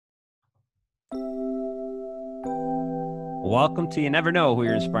Welcome to You Never Know Who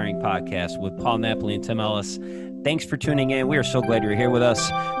You're Inspiring podcast with Paul Napoli and Tim Ellis. Thanks for tuning in. We are so glad you're here with us.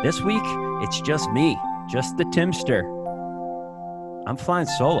 This week, it's just me, just the Timster. I'm flying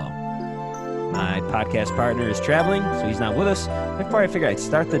solo. My podcast partner is traveling, so he's not with us. Before I figured I'd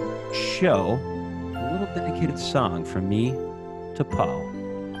start the show, a little dedicated song from me to Paul.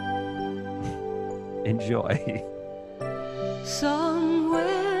 Enjoy. Somewhere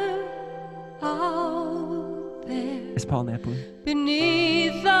out there, Is Paul Napoli?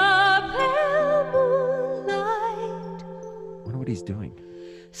 beneath the pale moonlight, I wonder what he's doing.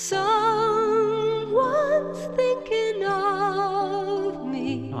 someone's thinking of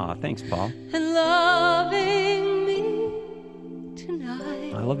me Aw, thanks, Paul. and loving me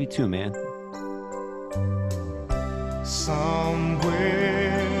tonight. I love you too, man.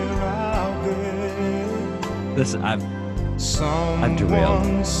 Somewhere out there, Listen, I've someone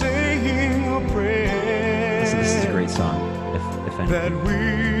derailed. saying a prayer. This is a great song, if that anything.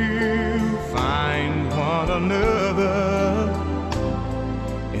 we'll find one another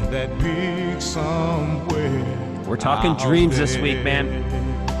in that big somewhere. We're talking out dreams this there. week, man.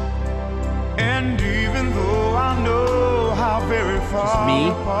 And even though I know how very far me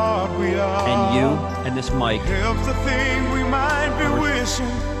apart we are, And you and this mic. helps to think we might be wishing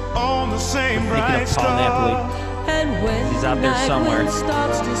on the same We're thinking bright of Paul star. Napoli. And when He's the out there night somewhere. wind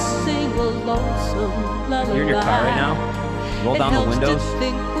starts to sing a lonesome lullaby, You're in your car right now. Roll it down the helps to windows,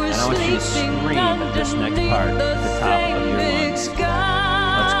 think we're and I want you to sleeping scream at this next underneath part the at the top of same your big lungs.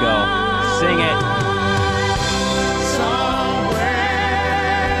 sky. Let's go. Sing it. Somewhere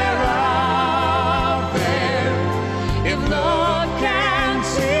out there, if love can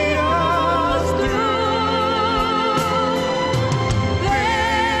see us through,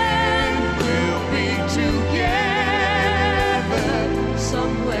 then we'll be together.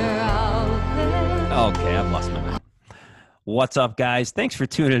 Somewhere out there. Okay, I've lost my mind. What's up, guys? Thanks for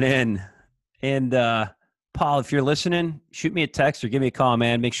tuning in. And Paul, if you're listening, shoot me a text or give me a call,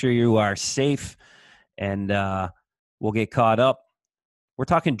 man. Make sure you are safe, and we'll get caught up. We're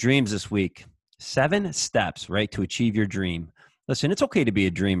talking dreams this week. 7 steps, right, to achieve your dream. Listen, it's okay to be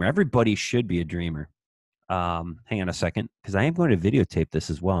a dreamer. Everybody should be a dreamer. Hang on a second, because I am going to videotape this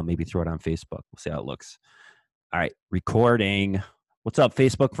as well and maybe throw it on Facebook. We'll see how it looks. All right, recording. What's up,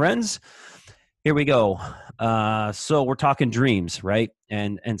 Facebook friends? Here we go. So we're talking dreams, right?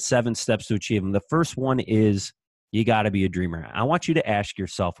 And 7 steps to achieve them. The first one is you got to be a dreamer. I want you to ask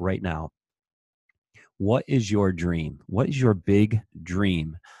yourself right now, what is your dream? What is your big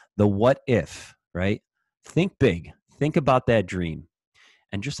dream? The what if, right? Think big. Think about that dream.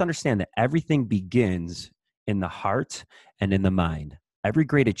 And just understand that everything begins in the heart and in the mind. Every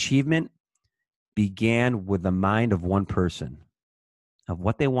great achievement began with the mind of one person, of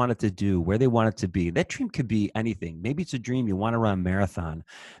what they wanted to do, where they wanted to be. That dream could be anything. Maybe it's a dream you want to run a marathon.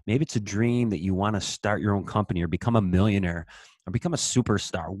 Maybe it's a dream that you want to start your own company or become a millionaire or become a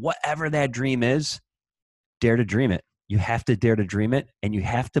superstar. Whatever that dream is, dare to dream it. You have to dare to dream it, and you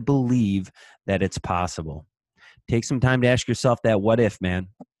have to believe that it's possible. Take some time to ask yourself that what if, man.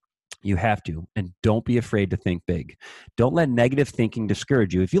 You have to. And don't be afraid to think big. Don't let negative thinking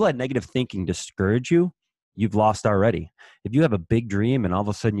discourage you. If you let negative thinking discourage you, you've lost already. If you have a big dream and all of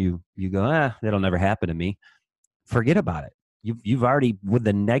a sudden you go, that'll never happen to me, forget about it. You've already, with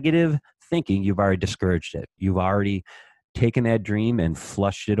the negative thinking, you've already discouraged it. You've already taken that dream and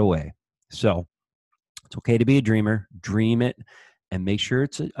flushed it away. So it's okay to be a dreamer. Dream it and make sure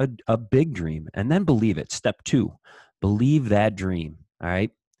it's a big dream, and then believe it. Step 2, believe that dream. All right.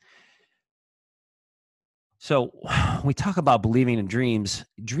 So we talk about believing in dreams.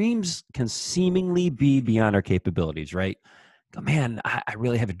 Dreams can seemingly be beyond our capabilities, right? Go, man, I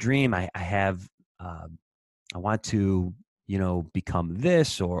really have a dream. I want to, become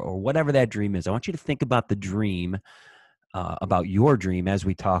this or whatever that dream is. I want you to think about the dream, about your dream as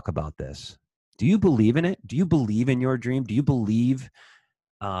we talk about this. Do you believe in it? Do you believe in your dream? Do you believe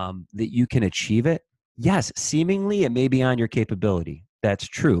that you can achieve it? Yes, seemingly it may be on your capability. That's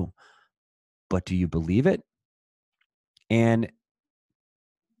true. But do you believe it? And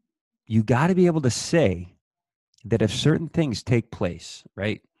you got to be able to say that if certain things take place,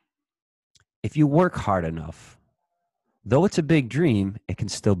 right? If you work hard enough, though it's a big dream, it can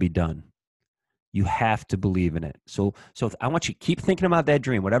still be done. You have to believe in it. So I want you to keep thinking about that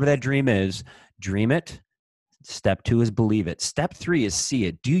dream. Whatever that dream is, dream it. Step 2 is believe it. Step 3 is see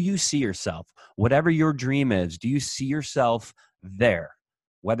it. Do you see yourself? Whatever your dream is, do you see yourself there?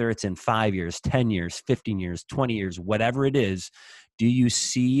 Whether it's in 5 years, 10 years, 15 years, 20 years, whatever it is, do you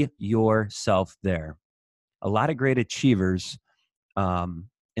see yourself there? A lot of great achievers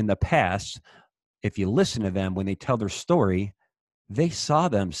in the past, if you listen to them, when they tell their story, they saw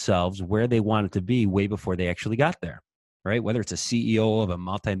themselves where they wanted to be way before they actually got there, right? Whether it's a CEO of a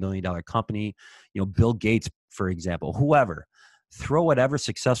multi-million-dollar company, Bill Gates, for example, whoever, throw whatever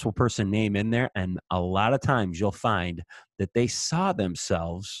successful person name in there. And a lot of times you'll find that they saw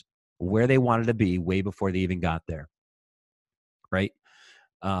themselves where they wanted to be way before they even got there, right?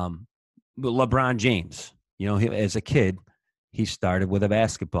 But LeBron James, as a kid, he started with a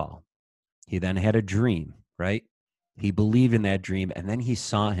basketball. He then had a dream, right? He believed in that dream, and then he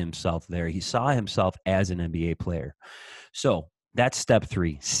saw himself there. He saw himself as an NBA player. So that's step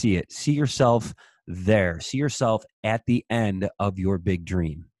 3. See it. See yourself there. See yourself at the end of your big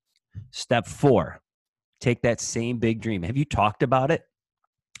dream. Step 4, take that same big dream. Have you talked about it?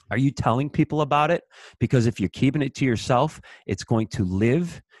 Are you telling people about it? Because if you're keeping it to yourself, it's going to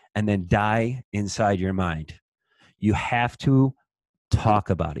live and then die inside your mind. You have to talk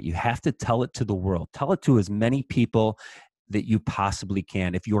about it. You have to tell it to the world. Tell it to as many people that you possibly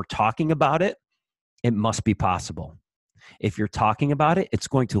can. If you're talking about it, it must be possible. If you're talking about it, it's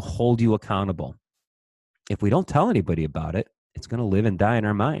going to hold you accountable. If we don't tell anybody about it, it's going to live and die in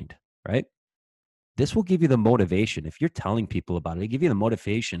our mind, right? This will give you the motivation. If you're telling people about it, it'll give you the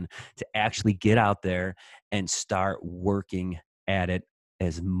motivation to actually get out there and start working at it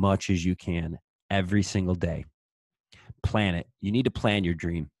as much as you can every single day. Plan it. You need to plan your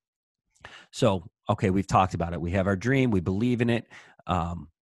dream. So, okay, we've talked about it. We have our dream. We believe in it.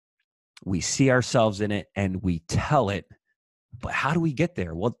 We see ourselves in it and we tell it. But how do we get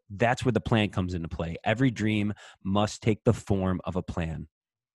there? Well, that's where the plan comes into play. Every dream must take the form of a plan.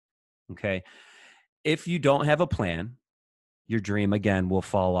 Okay. If you don't have a plan, your dream, again, will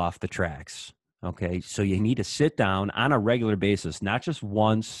fall off the tracks. Okay. So you need to sit down on a regular basis, not just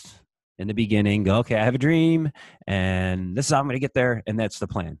once in the beginning, go, okay, I have a dream and this is how I'm going to get there. And that's the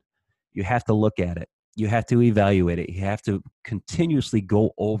plan. You have to look at it. You have to evaluate it. You have to continuously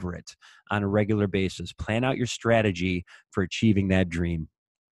go over it on a regular basis. Plan out your strategy for achieving that dream.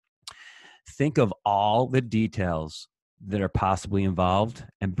 Think of all the details that are possibly involved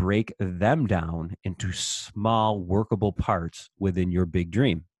and break them down into small workable parts within your big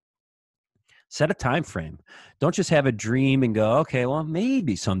dream. Set a time frame. Don't just have a dream and go, okay, well,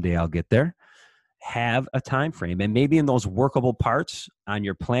 maybe someday I'll get there. Have a time frame. And maybe in those workable parts on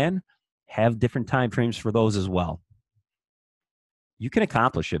your plan, have different time frames for those as well. You can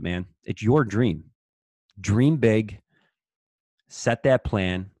accomplish it, man. It's your dream. Dream big. Set that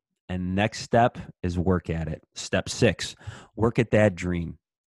plan. And next step is work at it. Step 6, work at that dream.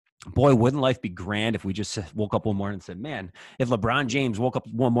 Boy, wouldn't life be grand if we just woke up one morning and said, man, if LeBron James woke up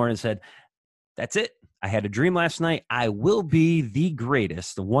one morning and said, that's it. I had a dream last night. I will be the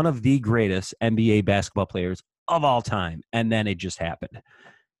greatest, one of the greatest NBA basketball players of all time. And then it just happened.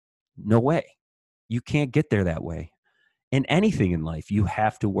 No way. You can't get there that way. In anything in life, you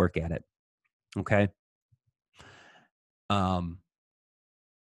have to work at it. Okay?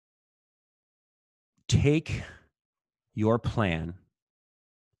 Take your plan,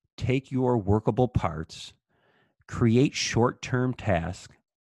 take your workable parts, create short-term tasks,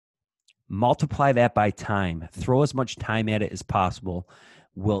 multiply that by time, throw as much time at it as possible,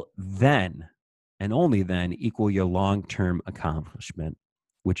 will then, and only then, equal your long-term accomplishment,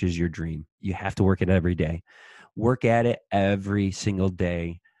 which is your dream. You have to work it every day. Work at it every single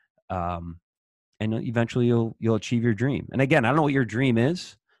day, and eventually you'll achieve your dream. And again, I don't know what your dream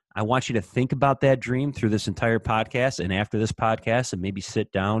is. I want you to think about that dream through this entire podcast and after this podcast, and maybe sit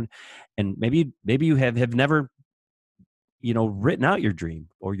down and maybe you have never, written out your dream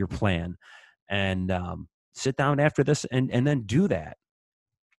or your plan, and sit down after this and then do that.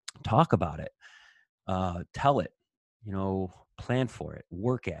 Talk about it, tell it, plan for it,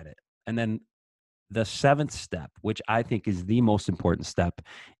 work at it. And then the 7th step, which I think is the most important step,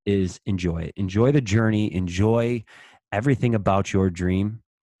 is enjoy it. Enjoy the journey, enjoy everything about your dream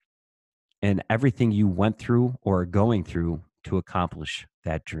and everything you went through or are going through to accomplish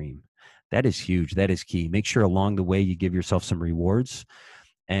that dream. That is huge. That is key. Make sure along the way you give yourself some rewards.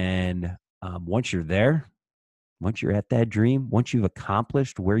 And once you're there, once you're at that dream, once you've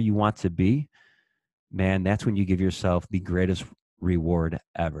accomplished where you want to be, man, that's when you give yourself the greatest reward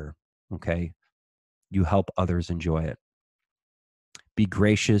ever. Okay? You help others enjoy it. Be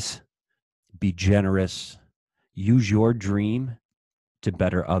gracious. Be generous. Use your dream to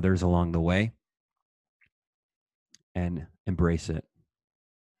better others along the way, and embrace it.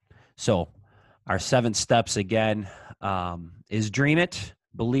 So our 7 steps again is dream it,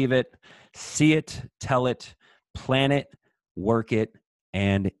 believe it, see it, tell it, plan it, work it,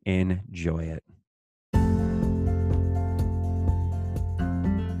 and enjoy it.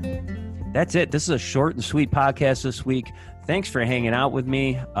 that's it. This is a short and sweet podcast this week. Thanks for hanging out with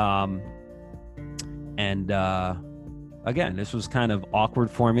me. Again, this was kind of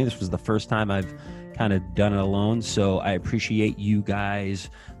awkward for me. This was the first time I've kind of done it alone. So I appreciate you guys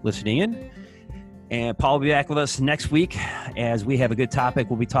listening in. And Paul will be back with us next week as we have a good topic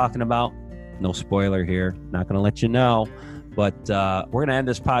we'll be talking about. No spoiler here. Not going to let you know. But we're going to end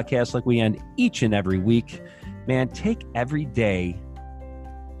this podcast like we end each and every week. Man, take every day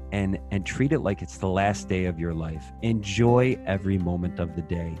and treat it like it's the last day of your life. Enjoy every moment of the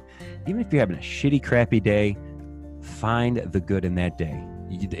day. Even if you're having a shitty, crappy day, find the good in that day.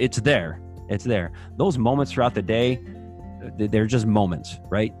 It's there. It's there. Those moments throughout the day, they're just moments,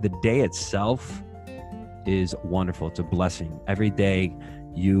 right? The day itself is wonderful. It's a blessing. Every day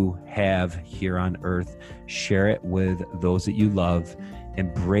you have here on earth, share it with those that you love.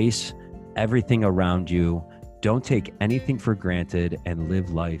 Embrace everything around you. Don't take anything for granted and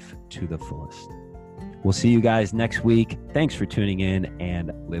live life to the fullest. We'll see you guys next week. Thanks for tuning in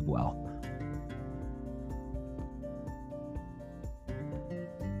and live well.